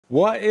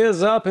What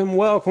is up and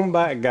welcome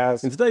back,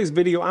 guys. In today's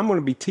video, I'm going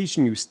to be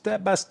teaching you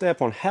step by step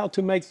on how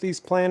to make these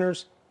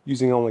planters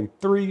using only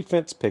 3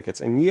 fence pickets.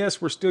 And yes,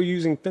 we're still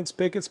using fence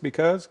pickets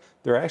because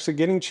they're actually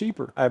getting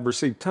cheaper. I've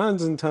received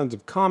tons and tons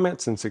of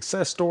comments and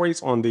success stories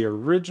on the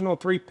original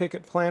 3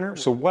 picket planter.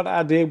 So what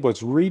I did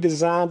was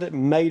redesigned it,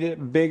 made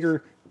it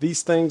bigger.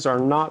 These things are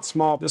not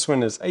small. This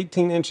one is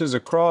 18 inches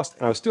across,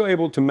 and I was still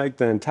able to make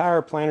the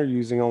entire planter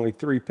using only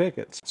 3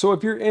 pickets. So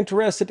if you're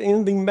interested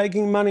in the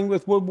making money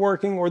with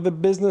woodworking or the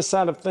business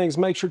side of things,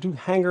 make sure to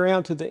hang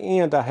around to the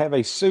end. I have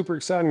a super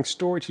exciting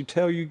story to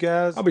tell you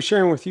guys. I'll be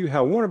sharing with you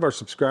how one of our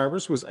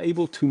subscribers was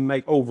able to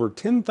make over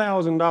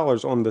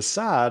 $10,000 on the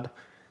side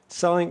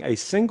selling a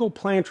single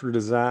planter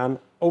design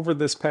over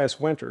this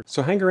past winter.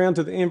 So hang around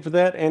to the end for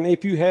that. And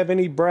if you have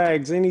any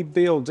brags, any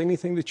builds,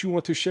 anything that you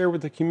want to share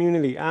with the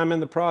community, I'm in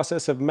the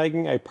process of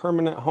making a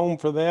permanent home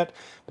for that.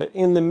 But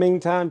in the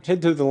meantime,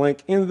 head to the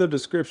link in the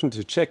description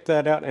to check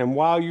that out. And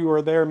while you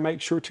are there,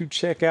 make sure to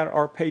check out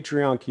our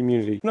Patreon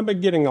community. And I've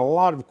been getting a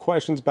lot of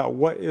questions about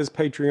what is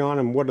Patreon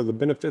and what are the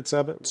benefits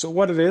of it. So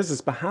what it is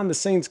behind the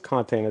scenes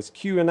content. It's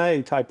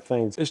Q&A type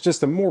things. It's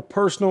just a more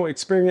personal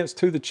experience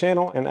to the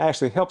channel and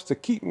actually helps to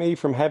keep me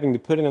from having to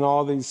put in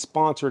all these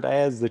sponsored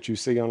ads that you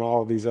see on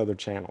all of these other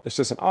channels. It's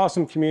just an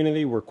awesome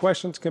community where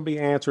questions can be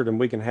answered and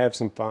we can have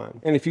some fun.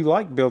 And if you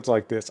like builds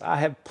like this, I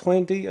have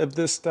plenty of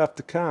this stuff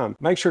to come.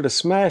 Make sure to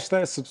smash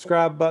that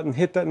subscribe button,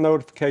 hit that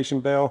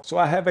notification bell. So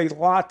I have a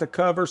lot to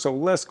cover, so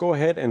let's go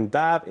ahead and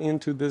dive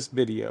into this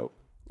video.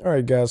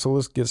 Alright guys, so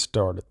let's get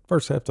started.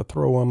 First I have to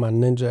throw on my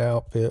ninja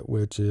outfit,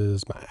 which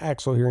is my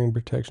axle hearing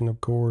protection,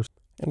 of course.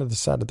 And I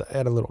decided to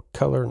add a little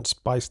color and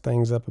spice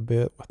things up a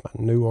bit with my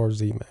new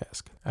RZ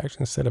mask.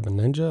 Actually, instead of a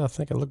ninja, I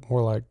think I look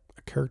more like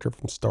a character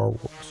from Star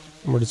Wars.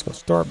 And we're just going to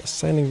start by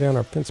sanding down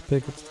our fence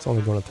pickets. It's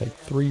only going to take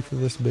 3 for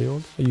this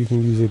build. You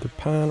can use either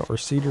pine or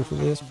cedar for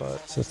this,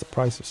 but since the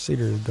price of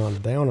cedar has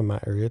gone down in my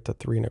area to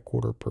 $3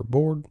 1/4 per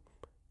board,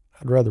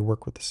 I'd rather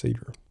work with the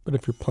cedar. But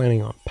if you're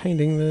planning on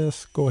painting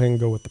this, go ahead and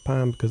go with the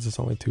pine because it's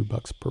only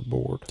 $2 per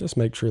board. Just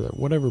make sure that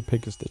whatever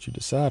pickets that you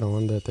decide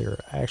on, that they're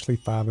actually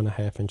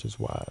 5.5 inches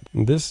wide.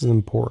 And this is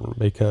important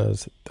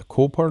because the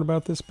cool part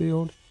about this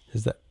build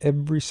is that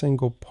every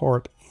single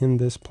part in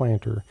this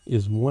planter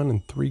is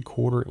 1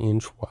 3/4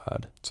 inch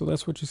wide. So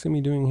that's what you see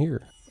me doing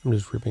here. I'm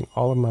just ripping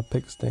all of my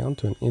pickets down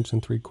to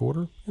 1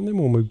 3/4 inch, and then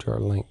we'll move to our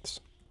lengths.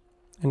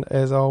 And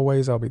as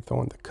always, I'll be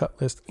throwing the cut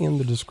list in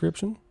the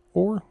description.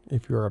 Or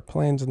if you're a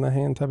plans in the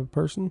hand type of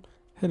person,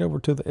 head over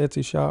to the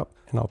Etsy shop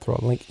and I'll throw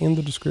a link in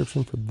the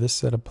description for this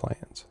set of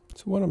plans.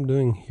 So what I'm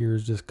doing here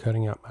is just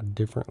cutting out my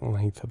different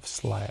length of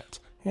slats.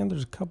 And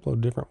there's a couple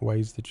of different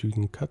ways that you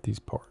can cut these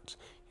parts.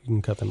 You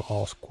can cut them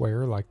all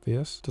square like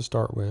this to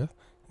start with,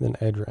 and then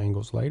add your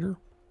angles later.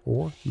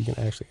 Or you can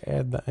actually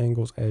add the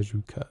angles as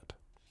you cut.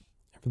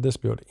 And for this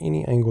build,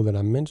 any angle that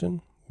I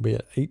mention will be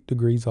at 8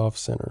 degrees off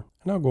center.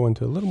 And I'll go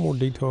into a little more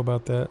detail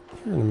about that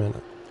here in a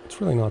minute. It's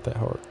really not that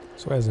hard.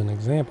 So as an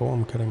example,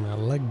 I'm cutting my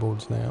leg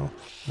boards now,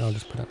 and I'll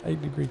just put an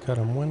 8-degree cut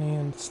on one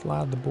end,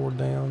 slide the board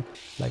down,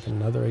 make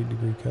another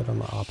 8-degree cut on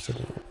the opposite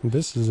end. And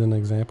this is an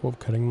example of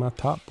cutting my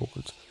top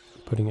boards,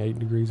 putting 8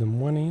 degrees on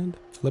one end,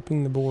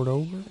 flipping the board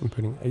over, and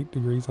putting 8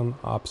 degrees on the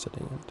opposite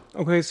end.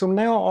 Okay, so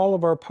now all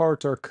of our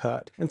parts are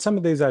cut, and some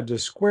of these I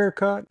just square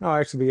cut. I'll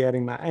actually be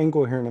adding my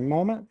angle here in a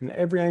moment, and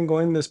every angle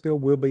in this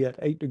build will be at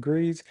 8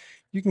 degrees.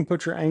 You can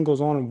put your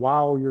angles on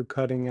while you're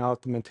cutting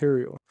out the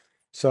material.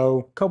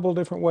 So a couple of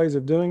different ways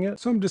of doing it.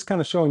 So I'm just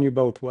kind of showing you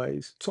both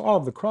ways. So all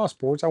of the cross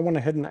boards I went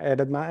ahead and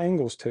added my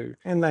angles to,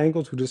 and the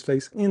angles will just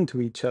face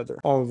into each other.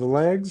 All of the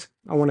legs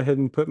I went ahead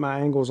and put my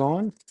angles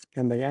on,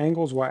 and the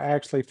angles will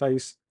actually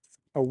face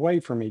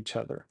away from each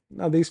other.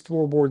 Now these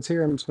 4 boards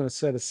here I'm just going to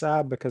set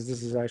aside because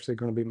this is actually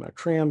going to be my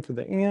trim for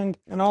the end,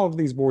 and all of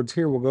these boards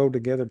here will go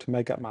together to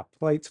make up my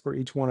plates for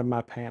each one of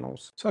my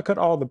panels. So I cut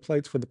all the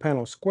plates for the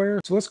panel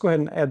square. So let's go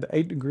ahead and add the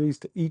 8 degrees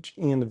to each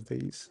end of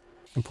these.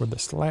 And for the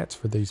slats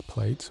for these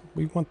plates,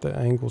 we want the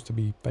angles to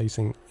be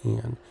facing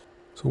in.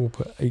 So we'll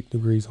put 8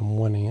 degrees on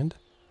one end,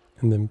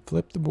 and then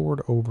flip the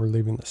board over,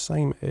 leaving the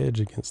same edge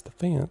against the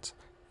fence,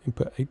 and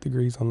put 8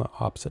 degrees on the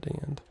opposite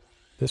end.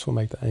 This will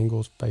make the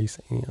angles face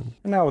in.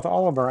 And now with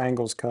all of our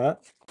angles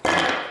cut,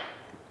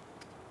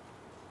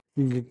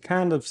 you can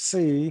kind of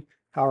see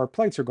how our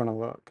plates are going to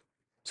look.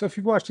 So if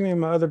you've watched any of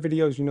my other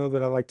videos, you know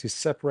that I like to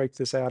separate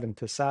this out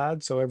into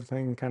sides so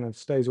everything kind of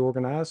stays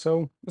organized.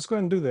 So let's go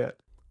ahead and do that.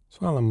 So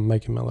while I'm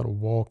making my little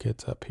wall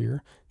kits up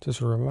here, just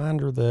a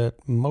reminder that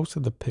most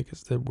of the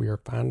pickets that we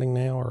are finding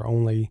now are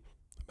only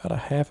about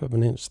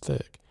 1/2 inch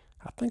thick.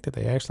 I think that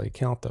they actually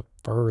count the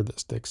fur that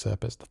sticks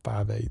up as the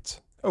 5/8.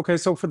 Okay,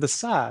 so for the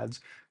sides,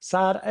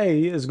 side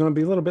A is going to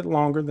be a little bit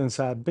longer than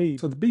side B.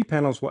 So the B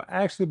panels will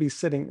actually be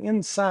sitting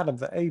inside of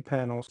the A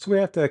panels. So we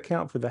have to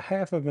account for the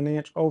 1/2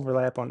 inch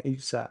overlap on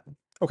each side.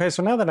 Okay,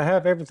 so now that I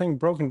have everything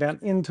broken down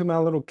into my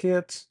little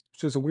kits,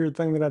 It's just a weird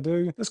thing that I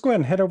do. Let's go ahead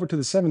and head over to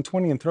the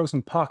 720 and throw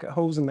some pocket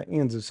holes in the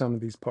ends of some of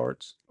these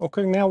parts.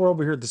 Okay, now we're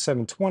over here at the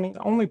 720.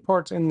 The only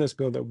parts in this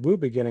build that will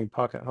be getting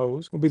pocket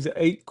holes will be the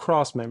 8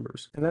 cross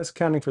members, and that's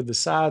counting for the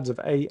sides of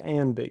A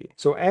and B.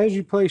 So as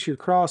you place your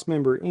cross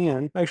member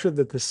in, make sure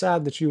that the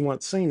side that you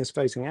want seen is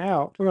facing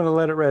out. We're going to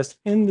let it rest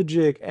in the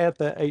jig at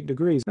that 8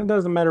 degrees. It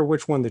doesn't matter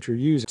which one that you're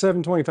using,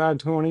 725,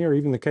 20, or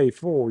even the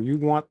K4. You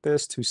want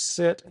this to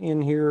sit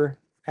in here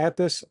at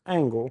this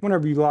angle.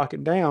 Whenever you lock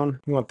it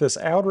down, you want this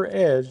outer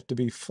edge to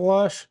be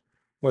flush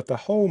with the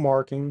hole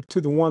marking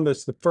to the one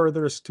that's the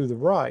furthest to the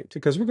right,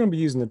 because we're going to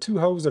be using the 2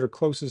 holes that are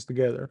closest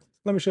together.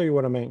 Let me show you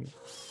what I mean.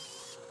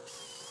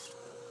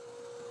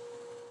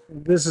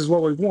 This is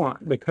what we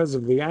want. Because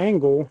of the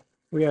angle,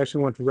 we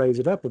actually want to raise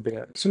it up a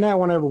bit. So now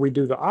whenever we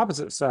do the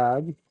opposite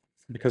side,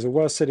 because it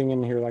was sitting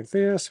in here like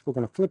this, we're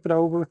going to flip it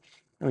over,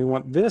 and we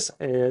want this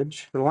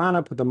edge to line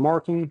up with the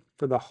marking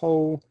for the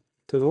hole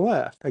to the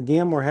left.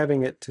 Again, we're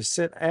having it to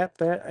sit at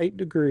that 8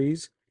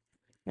 degrees,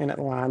 and it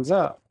lines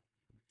up.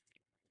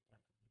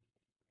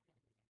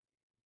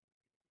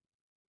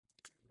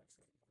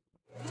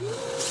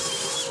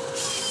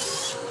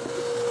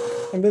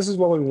 And this is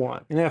what we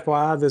want. And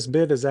FYI, this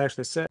bit is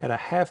actually set at a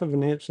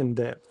 1/2 inch in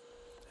depth.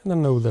 And I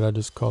know that I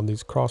just called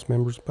these cross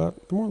members,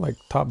 but they're more like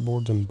top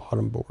boards and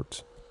bottom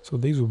boards. So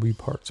these will be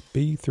parts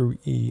B through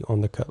E on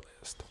the cut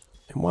list.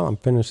 And while I'm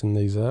finishing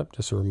these up,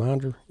 just a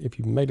reminder, if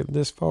you've made it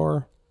this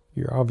far,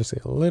 you're obviously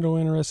a little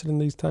interested in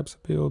these types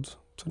of builds,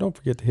 so don't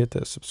forget to hit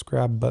that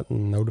subscribe button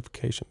and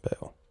notification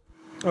bell.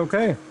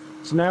 Okay,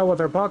 so now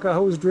with our pocket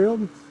hose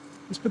drilled,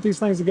 let's put these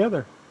things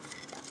together.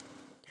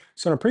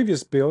 So in our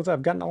previous builds,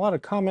 I've gotten a lot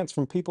of comments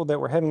from people that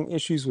were having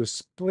issues with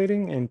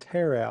splitting and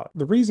tear out.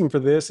 The reason for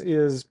this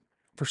is,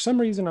 for some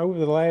reason over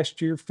the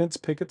last year, fence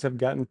pickets have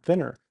gotten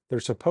thinner. They're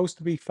supposed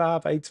to be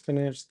 5/8 of an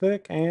inch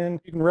thick, and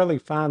you can rarely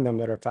find them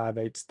that are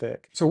 5/8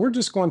 thick. So we're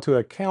just going to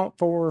account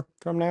for,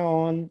 from now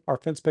on, our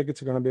fence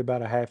pickets are going to be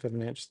about a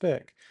 1/2 inch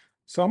thick.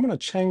 So I'm going to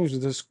change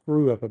the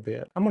screw up a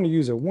bit. I'm going to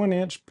use a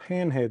 1-inch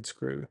panhead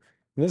screw.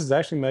 And this is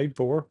actually made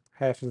for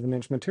 1/2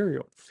 inch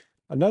material.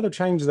 Another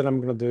change that I'm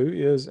going to do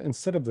is,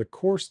 instead of the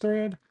coarse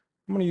thread,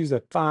 I'm going to use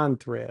a fine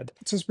thread.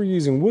 Since we're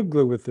using wood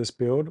glue with this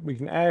build, we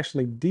can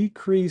actually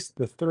decrease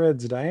the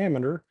thread's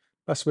diameter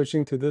by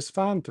switching to this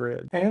fine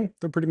thread, and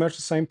they're pretty much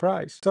the same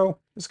price. So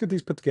let's get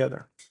these put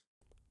together.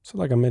 So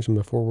like I mentioned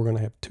before, we're going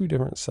to have 2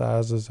 different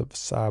sizes of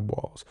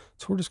sidewalls.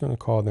 So we're just going to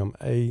call them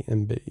A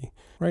and B.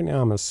 Right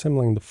now I'm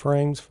assembling the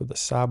frames for the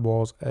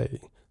sidewalls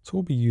A. So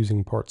we'll be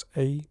using parts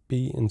A,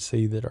 B, and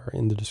C that are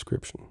in the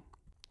description.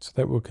 So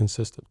that will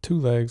consist of 2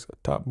 legs, a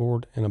top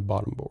board, and a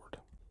bottom board.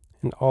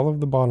 And all of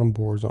the bottom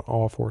boards on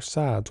all 4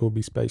 sides will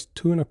be spaced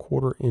 2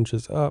 1/4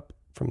 inches up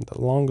from the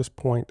longest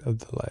point of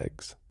the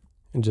legs.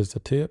 And just a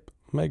tip,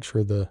 make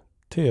sure the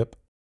tip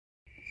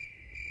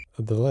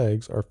of the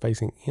legs are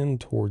facing in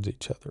towards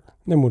each other.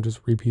 And then we'll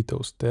just repeat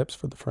those steps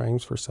for the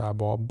frames for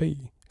sidewall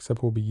B,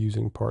 except we'll be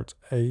using parts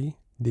A,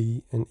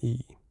 D, and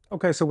E.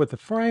 Okay, so with the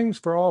frames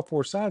for all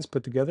 4 sides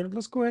put together,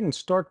 let's go ahead and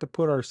start to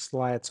put our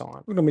slats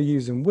on. We're going to be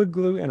using wood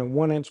glue and a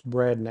 1-inch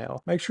brad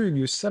nail. Make sure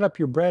you set up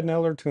your brad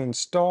nailer to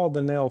install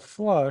the nail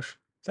flush.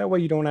 That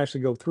way you don't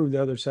actually go through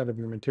the other side of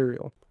your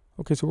material.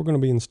 Okay, so we're going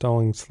to be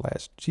installing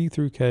slats G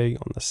through K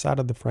on the side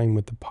of the frame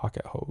with the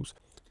pocket hose.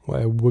 We'll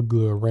add wood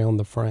glue around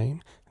the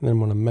frame, and then I'm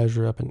going to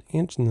measure up 1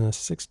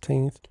 1/16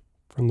 inch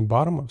from the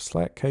bottom of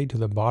slat K to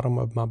the bottom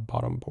of my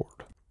bottom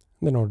board.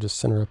 Then I'll just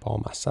center up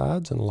all my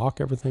sides and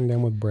lock everything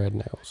down with brad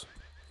nails.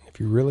 If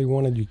you really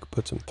wanted, you could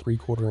put some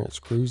 3/4 inch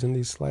screws in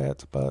these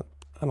slats, but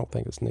I don't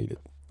think it's needed.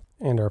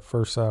 And our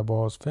first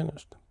sidewall is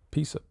finished.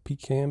 Piece of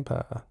pecan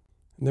pie.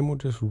 And then we'll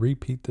just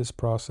repeat this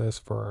process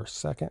for our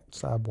second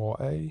sidewall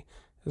A,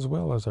 as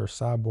well as our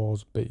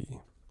sidewalls B.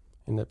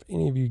 And if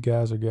any of you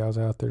guys or gals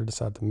out there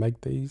decide to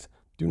make these,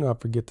 do not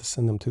forget to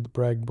send them to the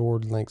brag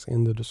board, links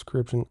in the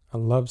description. I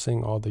love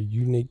seeing all the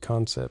unique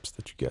concepts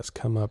that you guys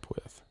come up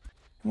with.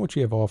 And once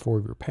you have all 4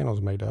 of your panels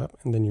made up,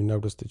 and then you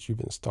notice that you've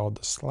installed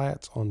the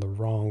slats on the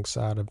wrong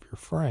side of your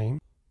frame,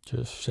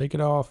 just shake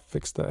it off,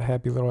 fix that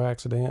happy little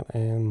accident,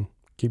 and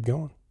keep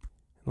going.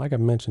 And like I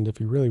mentioned, if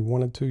you really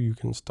wanted to, you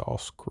can install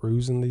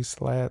screws in these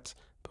slats,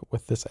 but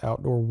with this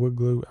outdoor wood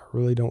glue, I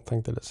really don't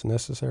think that it's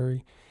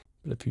necessary.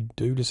 But if you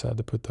do decide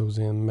to put those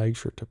in, make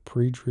sure to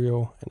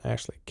pre-drill and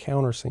actually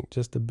countersink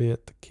just a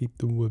bit to keep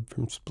the wood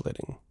from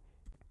splitting.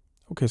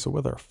 Okay, so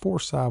with our 4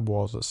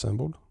 sidewalls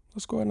assembled,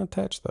 let's go ahead and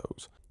attach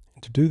those.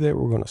 To do that,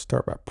 we're going to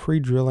start by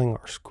pre-drilling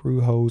our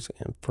screw holes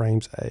in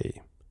frames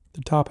A.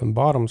 The top and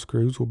bottom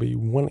screws will be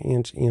 1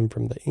 inch in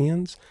from the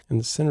ends, and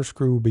the center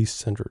screw will be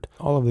centered.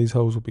 All of these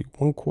holes will be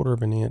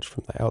 1/4 inch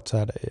from the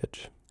outside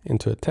edge. And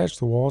to attach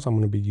the walls, I'm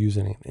going to be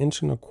using an 1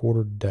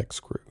 1/4 inch deck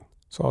screw.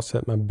 So I'll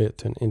set my bit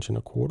to 1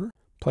 1/4 inch,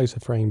 place a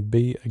frame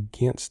B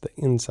against the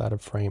inside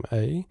of frame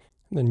A,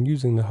 and then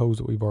using the hose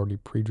that we've already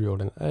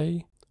pre-drilled in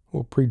A,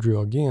 we'll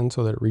pre-drill again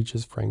so that it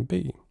reaches frame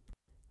B.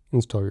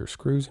 Install your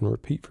screws and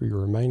repeat for your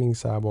remaining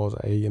sidewalls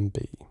A and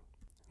B.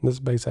 And this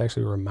base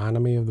actually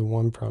reminded me of the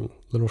one from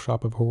Little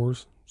Shop of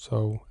Horrors,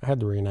 so I had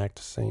to reenact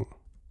the scene.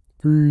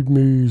 Feed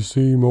me,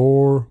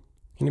 Seymour.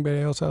 Anybody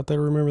else out there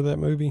remember that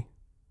movie?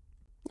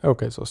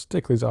 Okay, so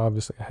Stickley's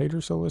obviously a hater,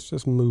 so let's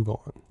just move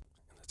on.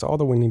 That's all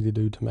that we need to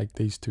do to make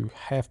these two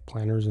half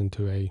planters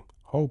into a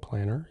whole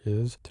planter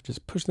is to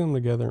just push them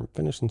together and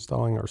finish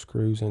installing our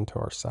screws into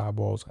our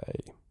sidewalls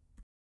A.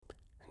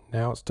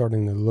 Now it's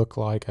starting to look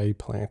like a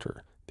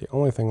planter. The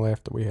only thing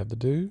left that we have to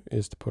do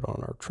is to put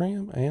on our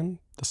trim and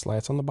the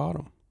slats on the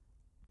bottom.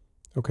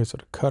 Okay, so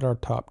to cut our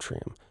top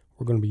trim,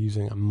 we're going to be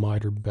using a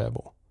miter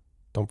bevel.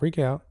 Don't freak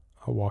out,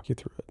 I'll walk you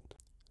through it.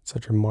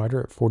 Set your miter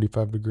at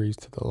 45 degrees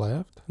to the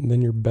left, and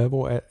then your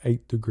bevel at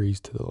 8 degrees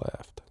to the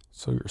left.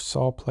 So your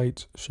saw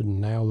plates should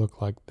now look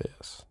like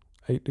this,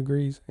 8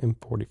 degrees and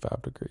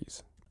 45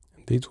 degrees.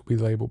 And these will be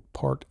labeled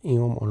part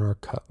M on our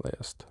cut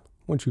list.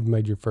 Once you've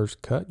made your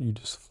first cut, you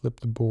just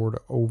flip the board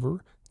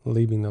over,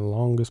 leaving the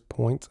longest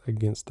points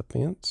against the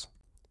fence.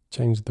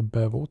 Change the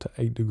bevel to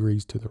 8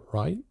 degrees to the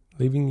right,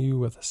 leaving you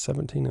with a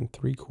 17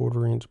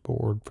 3/4 inch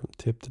board from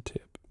tip to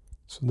tip.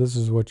 So this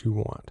is what you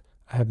want.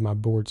 I have my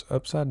boards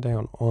upside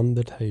down on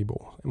the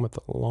table, and with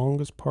the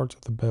longest parts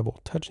of the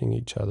bevel touching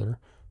each other,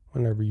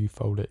 whenever you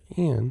fold it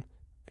in,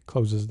 it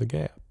closes the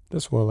gap.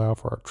 This will allow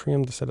for our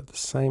trim to set at the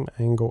same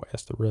angle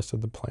as the rest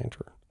of the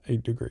planter,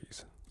 8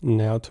 degrees.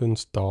 Now to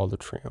install the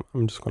trim,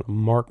 I'm just going to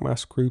mark my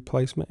screw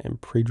placement and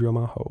pre-drill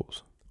my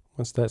holes.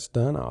 Once that's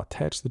done, I'll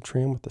attach the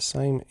trim with the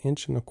same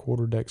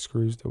 1¼ deck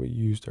screws that we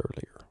used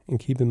earlier. And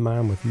keep in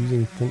mind, with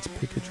using fence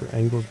pickets, your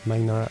angles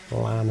may not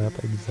line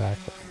up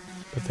exactly,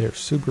 but they are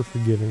super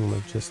forgiving.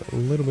 With just a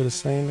little bit of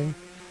sanding,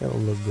 it'll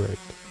look great.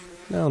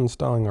 Now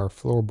installing our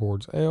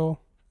floorboards L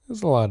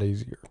is a lot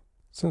easier.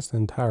 Since the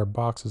entire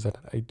box is at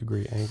an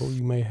 8-degree angle,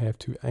 you may have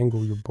to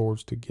angle your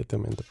boards to get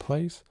them into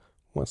place.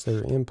 Once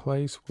they're in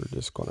place, we're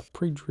just going to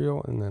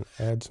pre-drill and then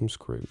add some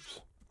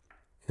screws.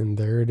 And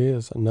there it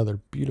is, another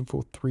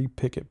beautiful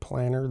 3-picket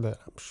planter that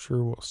I'm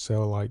sure will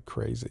sell like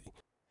crazy.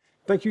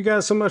 Thank you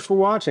guys so much for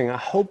watching. I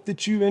hope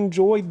that you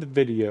enjoyed the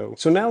video.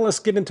 So now let's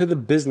get into the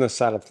business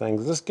side of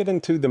things. Let's get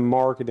into the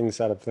marketing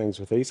side of things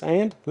with these,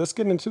 and let's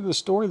get into the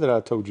story that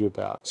I told you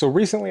about. So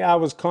recently I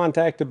was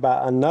contacted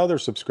by another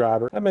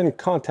subscriber. I've been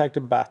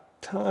contacted by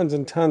tons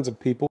and tons of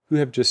people who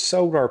have just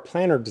sold our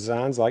planter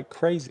designs like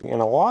crazy.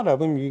 And a lot of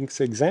them you can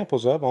see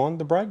examples of on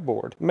the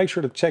breakboard. Make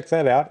sure to check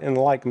that out, and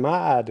like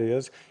my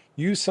ideas,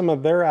 use some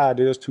of their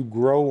ideas to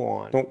grow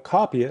on. Don't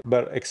copy it,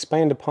 but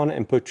expand upon it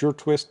and put your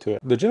twist to it.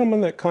 The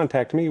gentleman that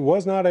contacted me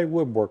was not a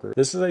woodworker.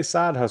 This is a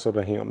side hustle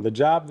to him. The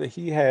job that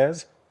he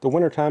has, the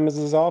wintertime is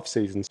his off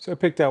season. So I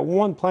picked out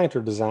one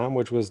planter design,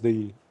 which was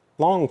the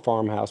long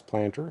farmhouse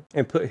planter,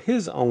 and put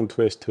his own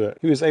twist to it.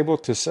 He was able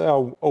to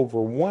sell over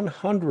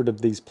 100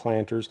 of these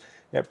planters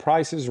at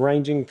prices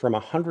ranging from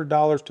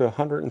 $100 to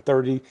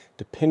 $130,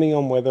 depending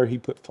on whether he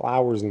put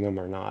flowers in them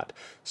or not.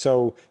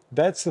 So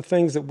that's the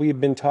things that we've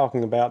been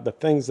talking about, the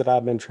things that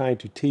I've been trying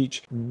to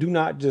teach. Do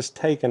not just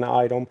take an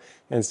item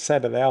and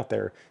set it out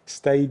there.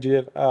 Stage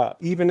it up,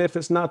 even if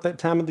it's not that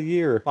time of the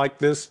year, like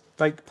this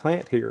fake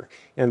plant here.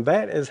 And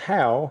that is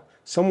how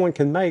someone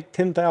can make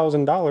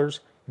 $10,000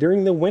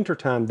 during the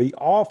wintertime, the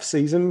off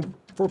season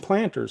for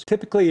planters.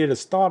 Typically it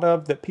is thought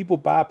of that people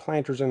buy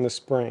planters in the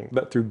spring,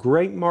 but through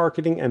great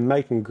marketing and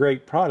making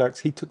great products,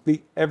 he took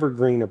the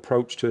evergreen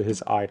approach to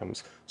his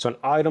items. So an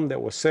item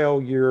that will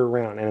sell year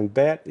round, and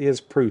that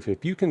is proof.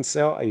 If you can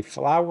sell a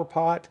flower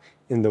pot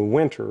in the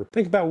winter,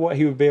 think about what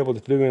he would be able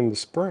to do in the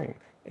spring.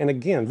 And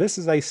again, this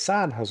is a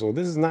side hustle.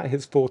 This is not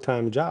his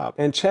full-time job.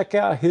 And check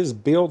out his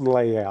build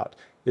layout.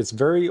 It's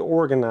very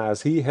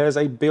organized. He has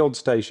a build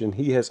station.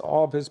 He has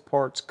all of his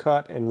parts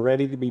cut and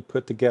ready to be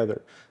put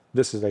together.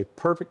 This is a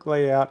perfect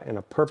layout and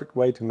a perfect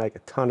way to make a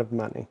ton of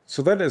money.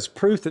 So that is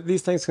proof that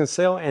these things can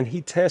sell, and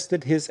he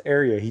tested his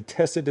area. He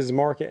tested his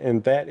market,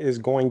 and that is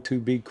going to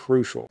be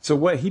crucial. So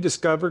what he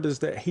discovered is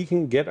that he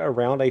can get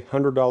around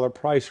 $100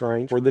 price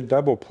range for the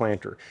double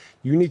planter.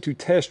 You need to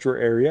test your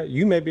area.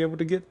 You may be able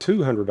to get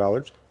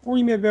 $200, or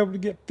you may be able to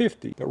get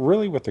 $50. But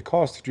really, with the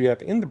cost that you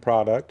have in the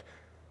product,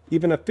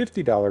 even a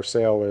 $50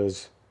 sale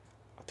is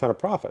a ton of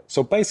profit.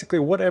 So basically,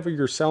 whatever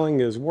you're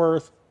selling is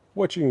worth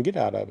what you can get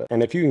out of it.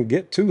 And if you can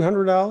get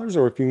 $200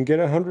 or if you can get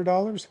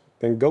 $100,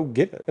 then go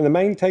get it. And the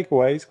main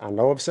takeaways, I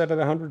know I've said it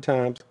 100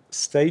 times,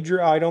 stage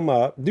your item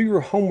up, do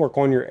your homework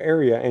on your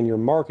area and your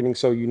marketing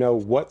so you know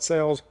what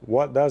sells,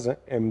 what doesn't,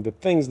 and the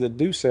things that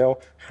do sell,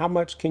 how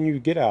much can you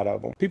get out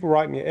of them. People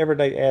write me every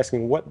day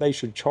asking what they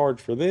should charge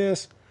for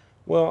this.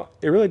 Well,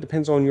 it really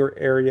depends on your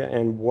area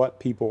and what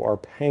people are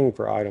paying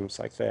for items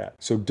like that.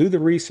 So do the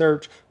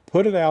research,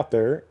 put it out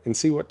there, and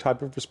see what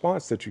type of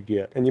response that you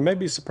get. And you may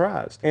be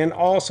surprised. And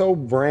also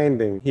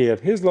branding. He had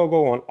his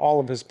logo on all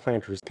of his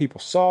planters. People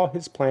saw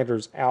his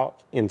planters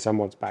out in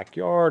someone's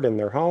backyard, in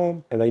their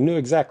home, and they knew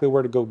exactly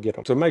where to go get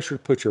them. So make sure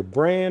to put your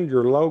brand,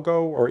 your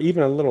logo, or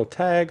even a little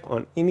tag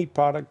on any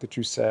product that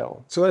you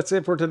sell. So that's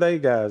it for today,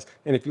 guys.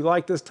 And if you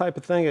like this type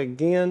of thing,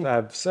 again, I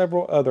have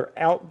several other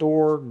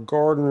outdoor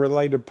garden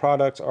related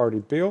products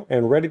already built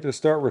and ready to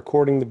start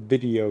recording the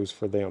videos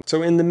for them.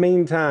 So in the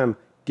meantime,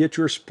 Get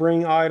your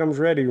spring items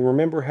ready.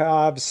 Remember how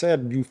I've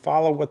said you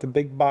follow what the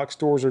big box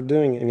stores are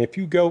doing, and if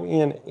you go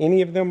in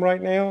any of them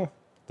right now,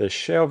 the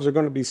shelves are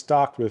going to be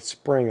stocked with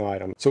spring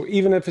items. So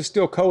even if it's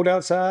still cold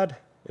outside,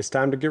 it's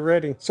time to get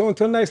ready. So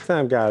until next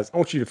time, guys, I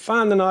want you to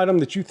find an item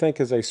that you think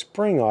is a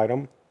spring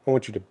item. I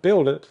want you to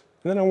build it,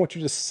 and then I want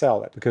you to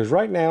sell it. Because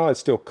right now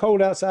it's still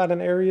cold outside in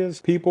areas.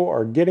 People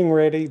are getting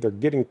ready, they're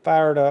getting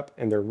fired up,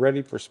 and they're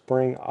ready for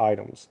spring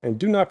items. And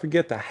do not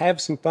forget to have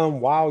some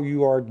fun while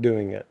you are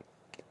doing it.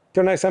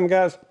 Till next time,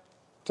 guys.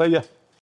 See ya.